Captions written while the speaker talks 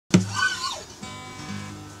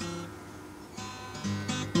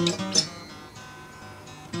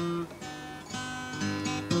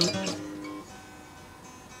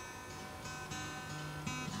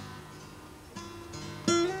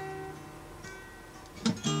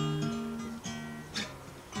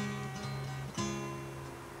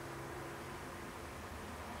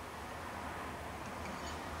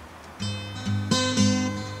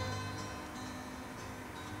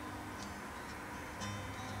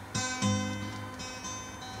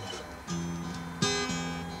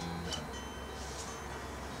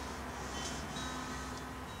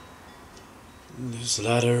This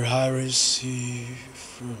letter I received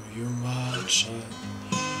from you, my child.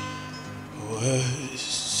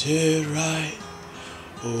 Was it right,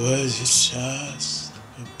 or was it just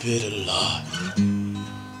a bit of lie?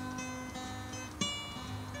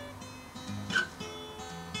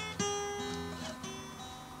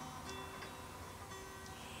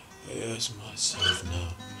 I ask myself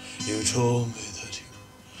now, you told me that you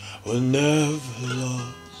were never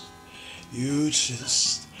lost. You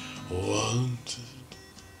just wanted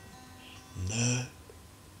Ned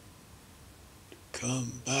to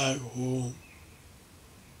come back home.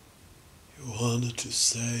 You wanted to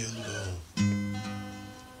stay alone.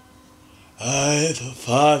 I, the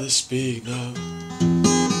Father, speak now.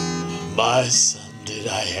 My son, did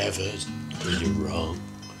I ever do you wrong?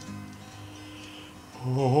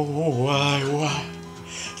 Oh, why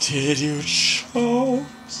did you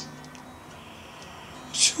choose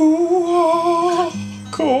to walk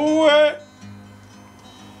away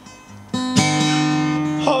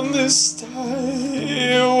on this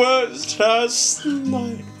day? It was just a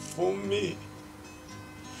night for me,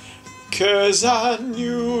 'cause I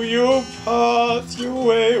knew your path, your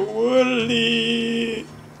way would lead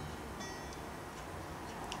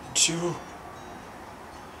to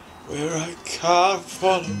where I can't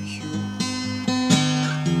follow you,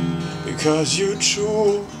 because you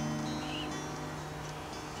chose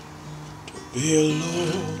to be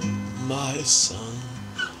alone, my son.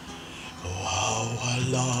 Oh, how I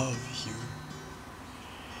love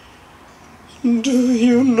you. Do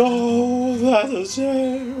you know that the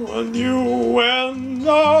day when you went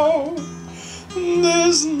out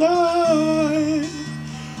this night,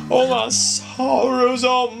 all my sorrows,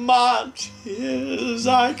 all my tears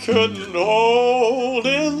I couldn't hold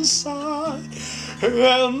inside,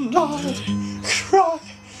 and I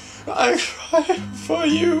cried for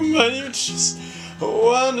you, but you just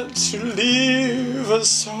wanted to leave, and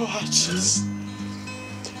so I just,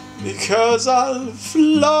 because I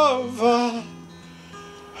love, I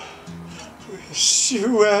wish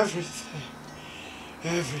you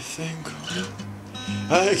everything good.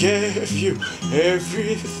 I gave you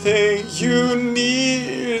everything you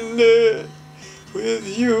needed, with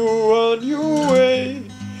you on your way,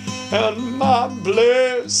 and my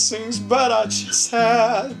blessings, but I just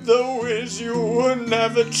had the wish you would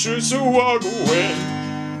never choose to walk away.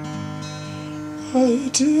 Why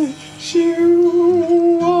did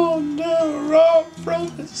you wander off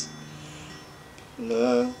from this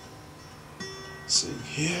blessing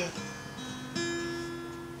here?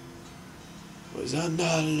 Was I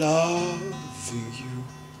not loving you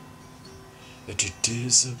that you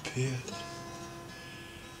disappeared?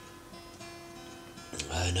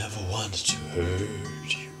 I never wanted to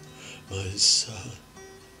hurt you, my son.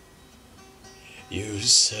 You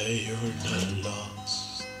say you're not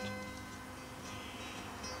lost,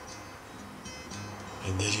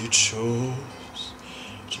 and that you chose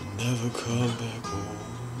to never come back home.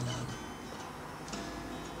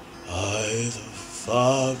 I, the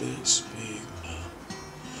Father, speak now.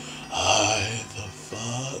 I, the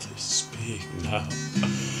Father, speak now.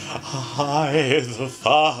 I, the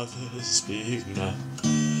Father, speak now.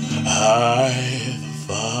 I, the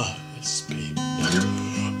Father, speak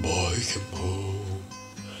now. Boy, come home.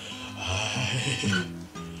 I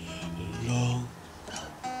long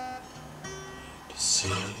to see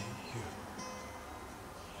you.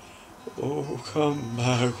 Oh, come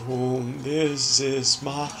back home. This is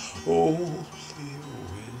my only wish.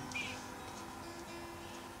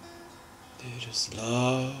 It is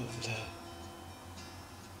love that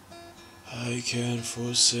I can't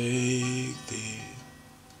forsake thee.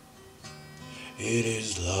 It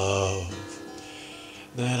is love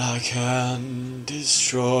that I can't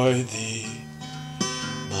destroy thee,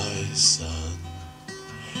 my son.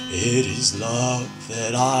 It is love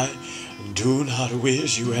that I do not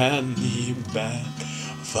wish you any back,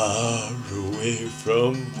 far away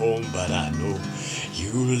from home, but I know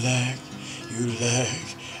you lack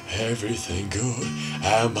everything good,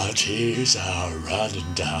 and my tears are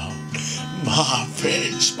running down my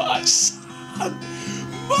face, my son,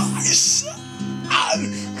 my son.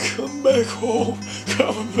 Come back home,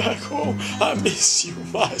 come back home. I miss you,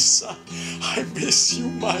 my son. I miss you,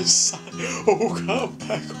 my son. Oh, come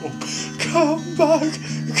back home. Come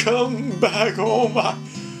back home.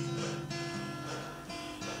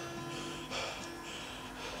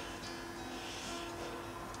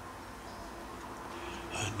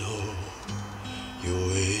 I know your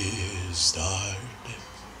way is dark,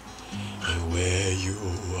 and where you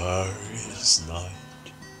are is night.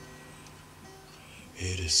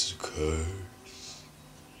 It is a curse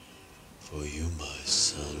for you, my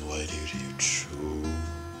son. Why did you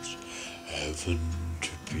choose heaven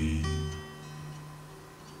to be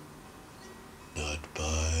not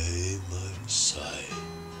by my side?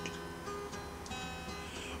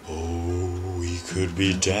 Oh, we could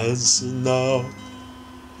be dancing now.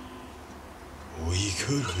 We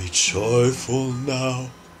could be joyful now.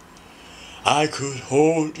 I could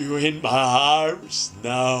hold you in my arms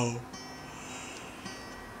now.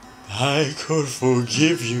 I could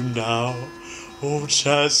forgive you now. Oh,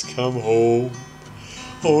 just come home.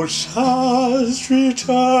 Oh, just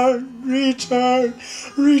return, return,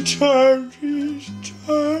 return,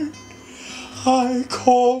 return. I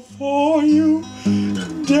call for you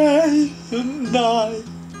day and night,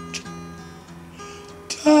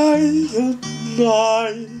 day and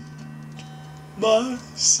night, my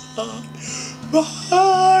son, my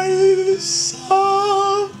son.